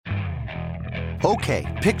Okay,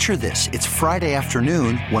 picture this. It's Friday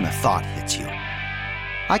afternoon when a thought hits you.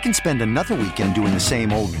 I can spend another weekend doing the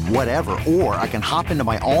same old whatever, or I can hop into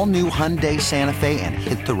my all-new Hyundai Santa Fe and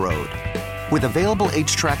hit the road. With available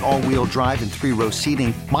H-Track all-wheel drive and 3-row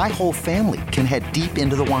seating, my whole family can head deep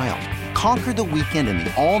into the wild. Conquer the weekend in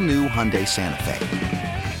the all-new Hyundai Santa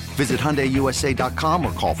Fe. Visit HyundaiUSA.com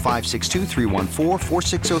or call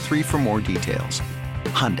 562-314-4603 for more details.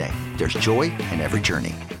 Hyundai, there's joy in every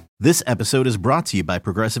journey. This episode is brought to you by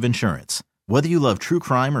Progressive Insurance. Whether you love true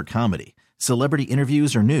crime or comedy, celebrity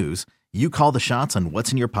interviews or news, you call the shots on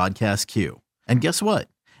what's in your podcast queue. And guess what?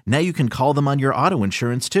 Now you can call them on your auto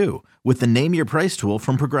insurance too with the Name Your Price tool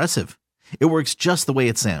from Progressive. It works just the way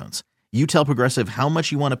it sounds. You tell Progressive how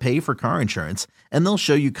much you want to pay for car insurance, and they'll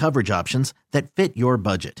show you coverage options that fit your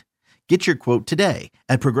budget. Get your quote today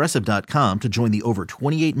at Progressive.com to join the over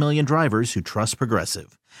 28 million drivers who trust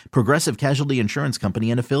Progressive. Progressive Casualty Insurance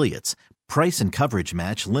Company and Affiliates. Price and coverage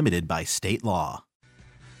match limited by state law.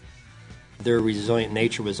 Their resilient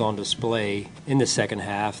nature was on display in the second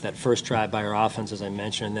half. That first drive by our offense, as I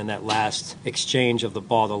mentioned, and then that last exchange of the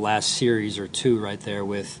ball, the last series or two right there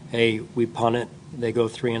with, hey, we punt it, they go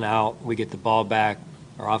 3 and out, we get the ball back,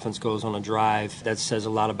 our offense goes on a drive. That says a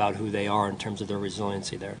lot about who they are in terms of their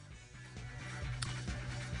resiliency there.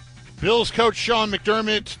 Bills coach Sean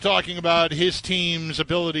McDermott talking about his team's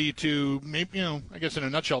ability to, maybe, I guess in a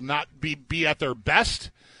nutshell, not be at their best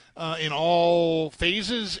in all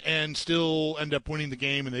phases and still end up winning the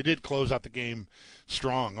game. And they did close out the game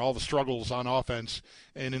strong. All the struggles on offense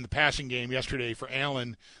and in the passing game yesterday for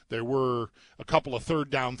Allen, there were a couple of third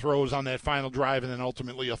down throws on that final drive and then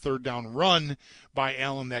ultimately a third down run by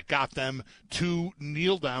Allen that got them to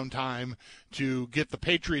kneel down time to get the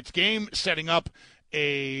Patriots game, setting up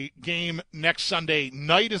a game next Sunday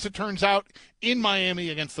night, as it turns out, in Miami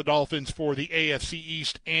against the Dolphins for the AFC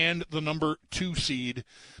East and the number 2 seed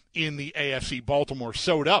in the AFC. Baltimore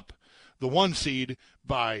sewed up the 1 seed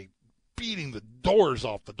by beating the doors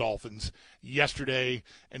off the Dolphins yesterday,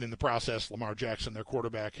 and in the process, Lamar Jackson, their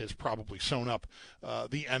quarterback, has probably sewn up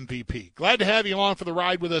the MVP. Glad to have you along for the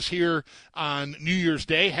ride with us here on New Year's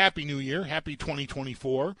Day. Happy New Year. Happy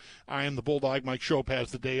 2024. I am the Bulldog. Mike Shope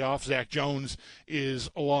has the day off. Zach Jones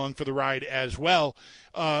is along for the ride as well.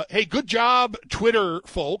 Hey, good job, Twitter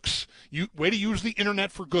folks. Way to use the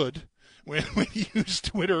internet for good. When you use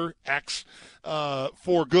Twitter, X,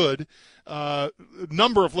 for good.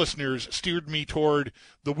 Number of listeners steered me toward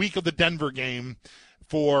the week of the Denver game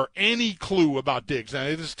for any clue about Diggs. Now,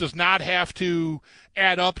 this does not have to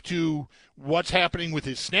add up to what's happening with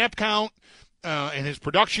his snap count and his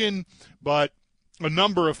production, but a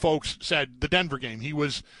number of folks said the Denver game. He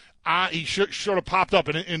was he sort of popped up,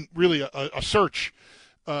 and really a search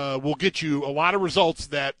will get you a lot of results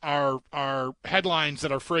that are headlines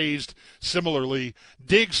that are phrased similarly.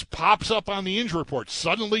 Diggs pops up on the injury report.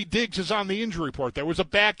 Suddenly Diggs is on the injury report. There was a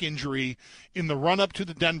back injury in the run-up to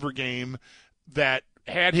the Denver game that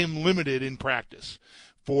had him limited in practice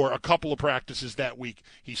for a couple of practices that week.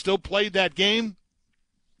 He still played that game.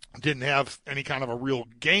 Didn't have any kind of a real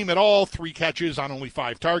game at all. 3 catches on only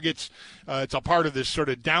 5 targets. It's a part of this sort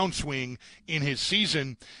of downswing in his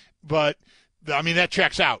season. But I mean, that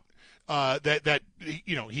checks out. That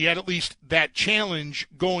he had at least that challenge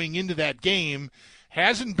going into that game.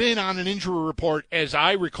 Hasn't been on an injury report, as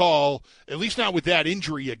I recall, at least not with that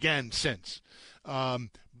injury again since.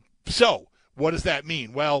 So what does that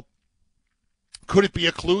mean? Well, could it be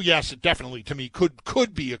a clue? Yes, it definitely, to me,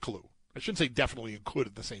 could be a clue. I shouldn't say definitely and could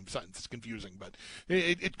in the same sentence. It's confusing, but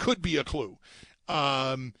it could be a clue.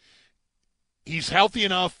 He's healthy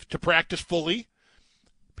enough to practice fully.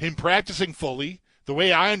 Him practicing fully, the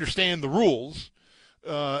way I understand the rules,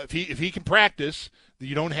 if he can practice,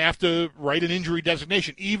 you don't have to write an injury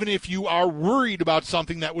designation, even if you are worried about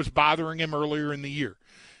something that was bothering him earlier in the year.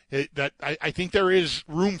 I think there is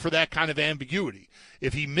room for that kind of ambiguity.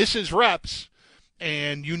 If he misses reps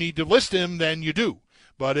and you need to list him, then you do.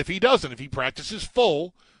 But if he doesn't, if he practices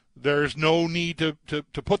full, there's no need to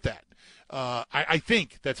put that. I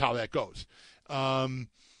think that's how that goes.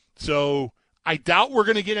 So I doubt we're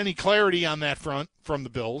going to get any clarity on that front from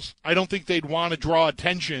the Bills. I don't think they'd want to draw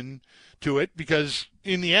attention to it because,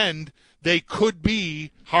 in the end, they could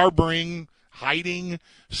be hiding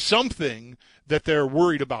something that they're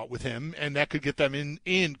worried about with him, and that could get them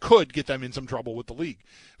could get them in some trouble with the league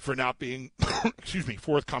for not being,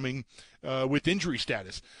 forthcoming with injury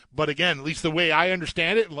status. But again, at least the way I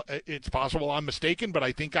understand it, it's possible I'm mistaken, but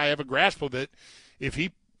I think I have a grasp of it. If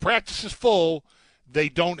he practices full, they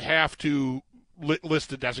don't have to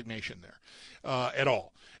list a designation there at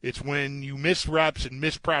all. It's when you miss reps and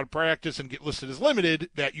miss practice and get listed as limited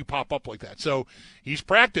that you pop up like that. So he's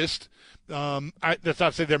practiced. That's not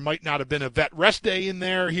to say there might not have been a vet rest day in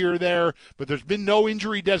there, here or there, but there's been no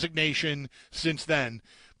injury designation since then.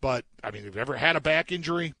 But, I mean, have you ever had a back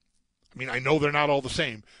injury? I mean, I know they're not all the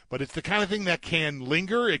same, but it's the kind of thing that can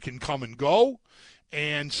linger. It can come and go.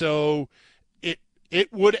 And so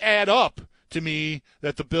it would add up to me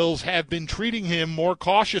that the Bills have been treating him more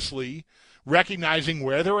cautiously, recognizing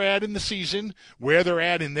where they're at in the season, where they're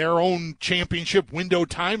at in their own championship window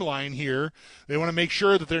timeline here. They want to make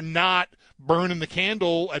sure that they're not burning the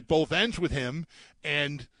candle at both ends with him.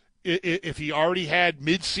 And if he already had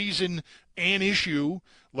midseason an issue,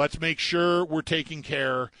 let's make sure we're taking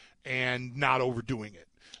care and not overdoing it.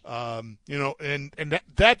 And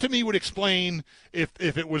that to me would explain if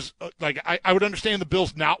it was like I would understand the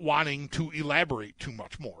Bills not wanting to elaborate too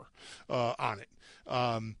much more on it.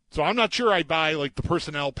 So I'm not sure I buy like the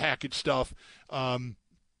personnel package stuff. And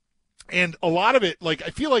a lot of it, like I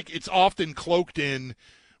feel like it's often cloaked in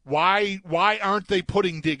why aren't they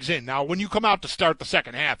putting Diggs in? Now, when you come out to start the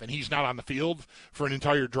second half and he's not on the field for an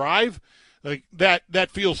entire drive, like that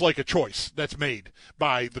feels like a choice that's made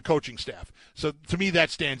by the coaching staff. So to me, that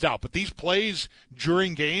stands out. But these plays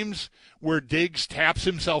during games where Diggs taps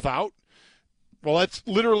himself out, well, that's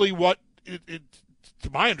literally what to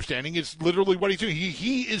my understanding, is literally what he's doing.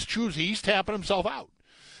 He is choosing. He's tapping himself out.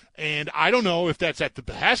 And I don't know if that's at the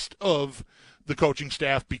behest of the coaching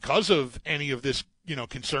staff because of any of this,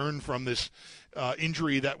 concern from this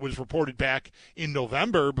injury that was reported back in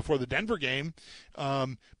November before the Denver game.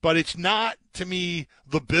 But it's not, to me,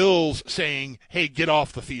 the Bills saying, hey, get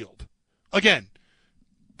off the field. Again,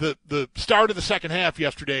 the start of the second half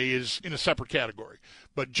yesterday is in a separate category.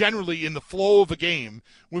 But generally, in the flow of a game,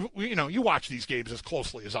 you watch these games as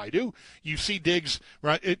closely as I do. You see Diggs,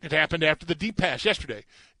 right? It happened after the deep pass yesterday.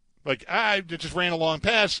 Like, I just ran a long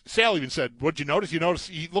pass. Sal even said, what'd you notice? You notice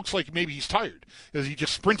he looks like maybe he's tired because he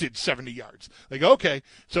just sprinted 70 yards. Like, okay,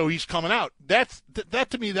 so he's coming out. That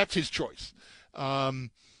to me, that's his choice.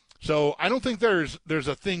 So I don't think there's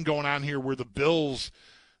a thing going on here where the Bills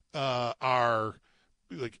are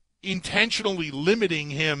like intentionally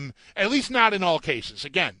limiting him, at least not in all cases.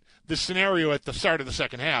 Again, the scenario at the start of the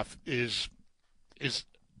second half is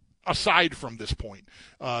aside from this point,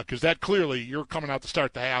 because that clearly you're coming out to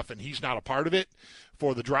start the half and he's not a part of it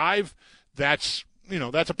for the drive. That's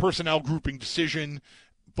a personnel grouping decision,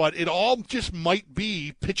 but it all just might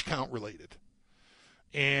be pitch count related.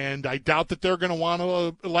 And I doubt that they're going to want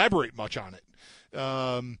to elaborate much on it.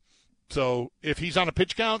 So if he's on a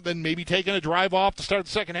pitch count, then maybe taking a drive off to start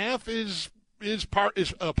the second half is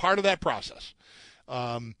a part of that process.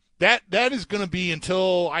 That is going to be,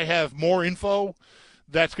 until I have more info,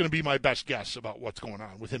 that's going to be my best guess about what's going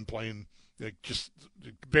on with him playing just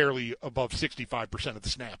barely above 65% of the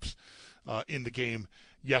snaps in the game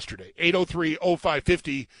yesterday.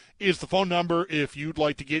 803-0550 is the phone number if you'd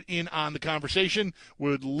like to get in on the conversation.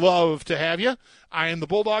 Would love to have you. I am the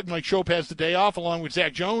Bulldog. Mike Shope has the day off along with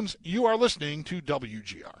Zach Jones. You are listening to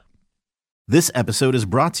WGR. This episode is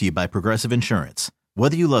brought to you by Progressive Insurance.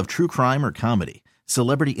 Whether you love true crime or comedy,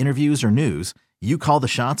 celebrity interviews or news, you call the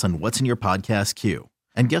shots on what's in your podcast queue.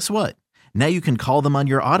 And guess what? Now you can call them on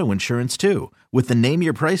your auto insurance too with the Name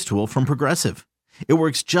Your Price tool from Progressive. It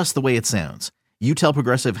works just the way it sounds. You tell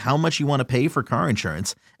Progressive how much you want to pay for car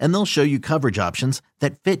insurance, and they'll show you coverage options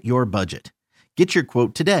that fit your budget. Get your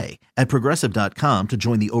quote today at Progressive.com to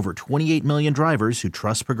join the over 28 million drivers who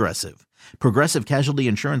trust Progressive. Progressive Casualty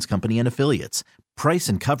Insurance Company and Affiliates. Price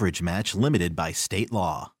and coverage match limited by state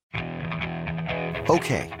law.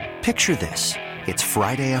 Okay, picture this. It's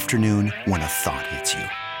Friday afternoon when a thought hits you.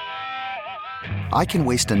 I can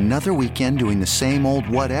waste another weekend doing the same old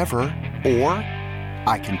whatever, or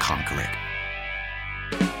I can conquer it.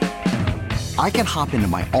 I can hop into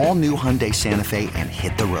my all-new Hyundai Santa Fe and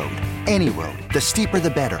hit the road. Any road. The steeper, the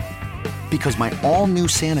better. Because my all-new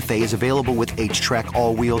Santa Fe is available with H-Track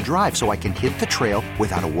all-wheel drive, so I can hit the trail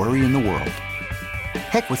without a worry in the world.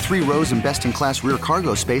 Heck, with 3 rows and best-in-class rear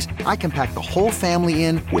cargo space, I can pack the whole family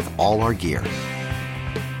in with all our gear.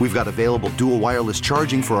 We've got available dual wireless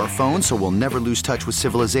charging for our phones, so we'll never lose touch with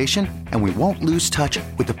civilization, and we won't lose touch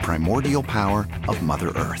with the primordial power of Mother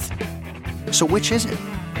Earth. So which is it?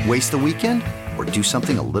 Waste the weekend or do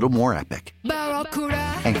something a little more epic?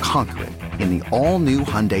 And conquer it in the all-new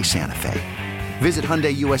Hyundai Santa Fe. Visit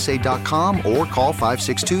HyundaiUSA.com or call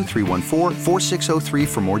 562-314-4603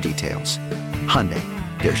 for more details. Hyundai,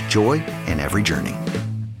 there's joy in every journey.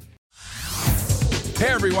 Hey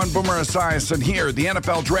everyone, Boomer Esiason here. The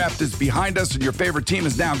NFL draft is behind us and your favorite team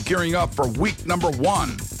is now gearing up for week number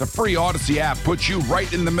 1. The free Odyssey app puts you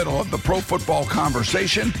right in the middle of the pro football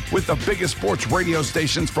conversation with the biggest sports radio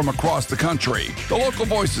stations from across the country. The local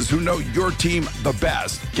voices who know your team the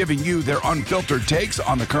best, giving you their unfiltered takes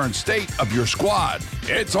on the current state of your squad.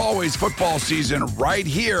 It's always football season right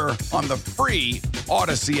here on the free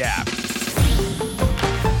Odyssey app.